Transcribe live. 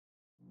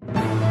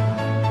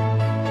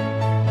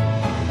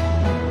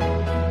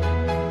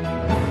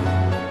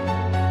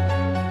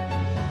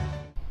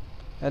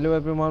Hello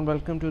everyone,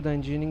 welcome to the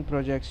Engineering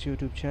Projects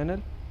YouTube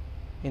channel.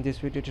 In this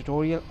video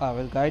tutorial, I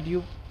will guide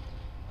you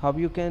how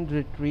you can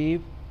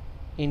retrieve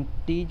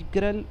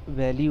integral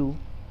value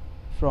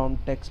from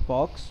text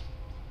box.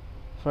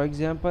 For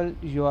example,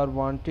 you are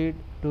wanted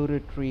to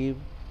retrieve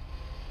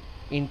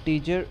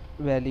integer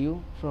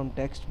value from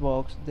text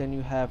box, then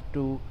you have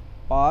to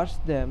parse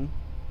them.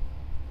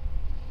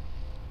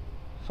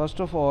 First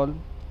of all,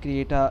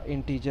 create a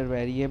integer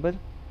variable,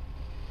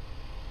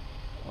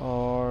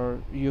 or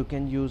you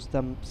can use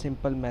the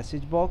simple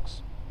message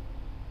box.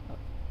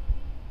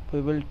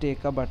 We will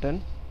take a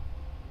button,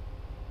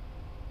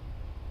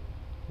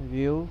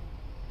 view,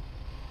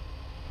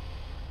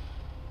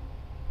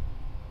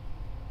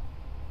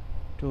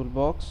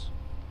 toolbox,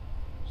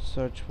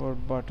 search for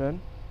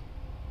button,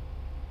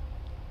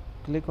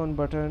 click on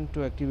button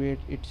to activate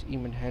its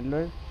event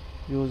handler,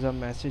 use a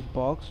message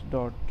box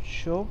dot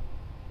show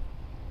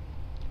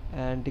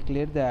and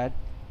declare that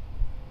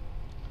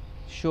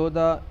show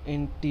the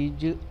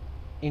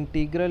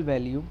integral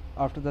value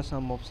after the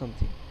sum of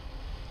something.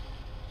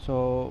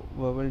 So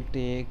we will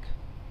take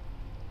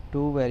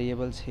two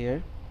variables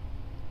here,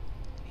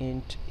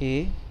 int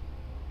a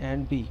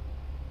and b.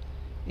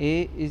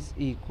 A is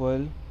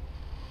equal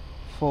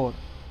 4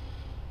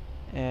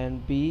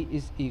 and b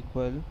is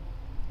equal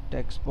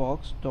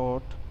textbox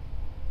dot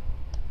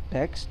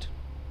text,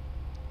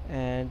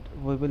 and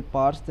we will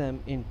parse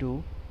them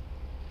into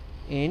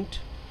int,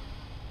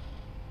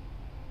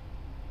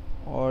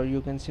 or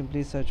you can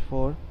simply search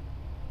for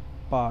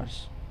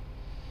parse.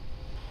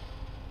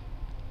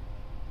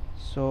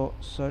 So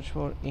search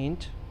for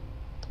int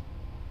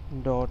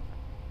dot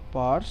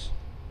parse,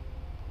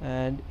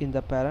 and in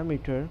the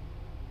parameter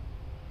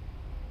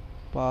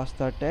pass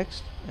the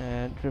text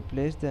and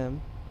replace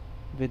them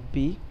with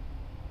b.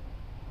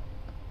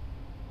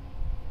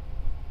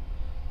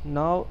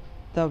 Now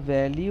the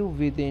value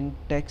within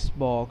text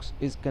box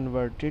is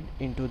converted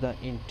into the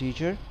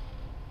integer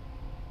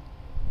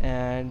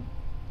and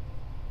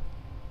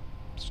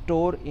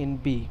store in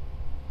b.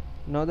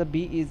 Now the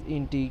b is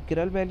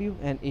integral value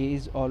and a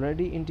is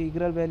already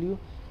integral value,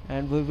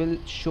 and we will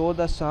show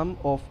the sum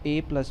of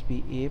a plus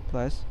b. A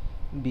plus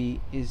b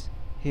is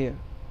here.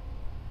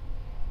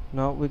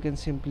 Now we can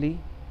simply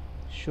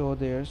show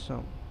their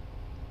sum.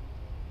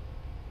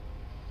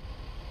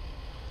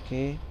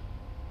 Okay,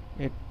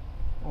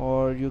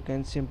 or you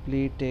can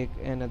simply take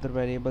another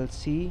variable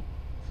c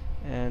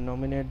and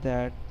nominate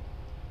that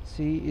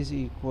c is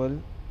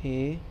equal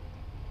a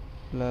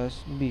plus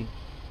b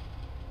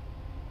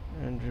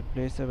and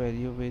replace the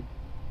value with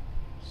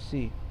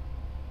c.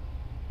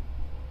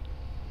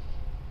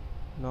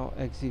 Now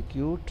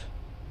execute.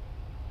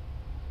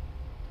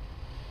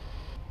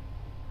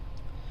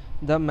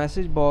 The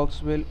message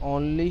box will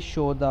only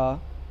show the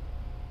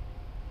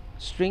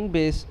string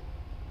based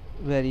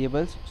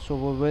variables, so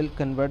we will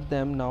convert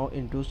them now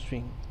into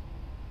string.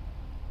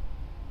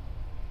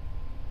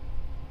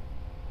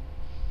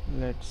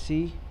 Let's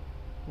see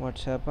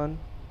what's happened.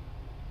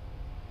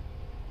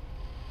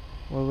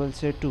 We will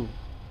say 2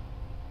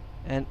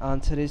 and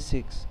answer is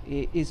 6.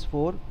 A is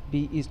 4,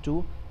 b is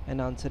 2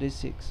 and answer is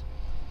 6.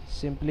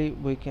 Simply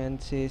we can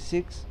say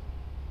 6,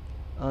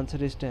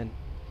 answer is 10.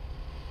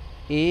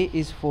 A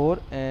is 4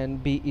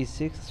 and b is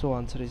 6, so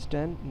answer is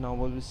 10. Now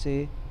we will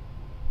say,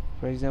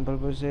 for example,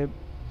 we will say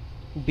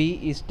b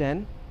is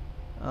 10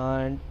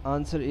 and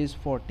answer is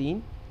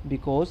 14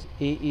 because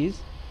a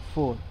is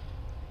 4.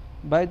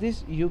 By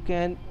this you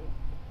can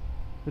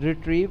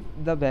retrieve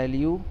the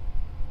value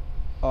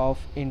of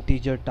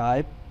integer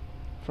type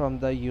from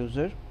the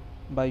user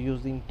by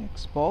using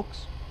text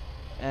box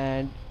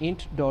and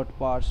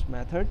int.parse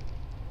method.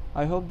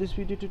 I hope this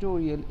video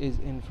tutorial is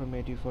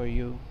informative for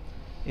you.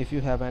 If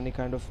you have any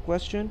kind of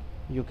question,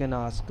 you can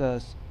ask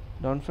us.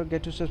 Don't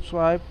forget to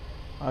subscribe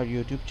our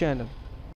YouTube channel.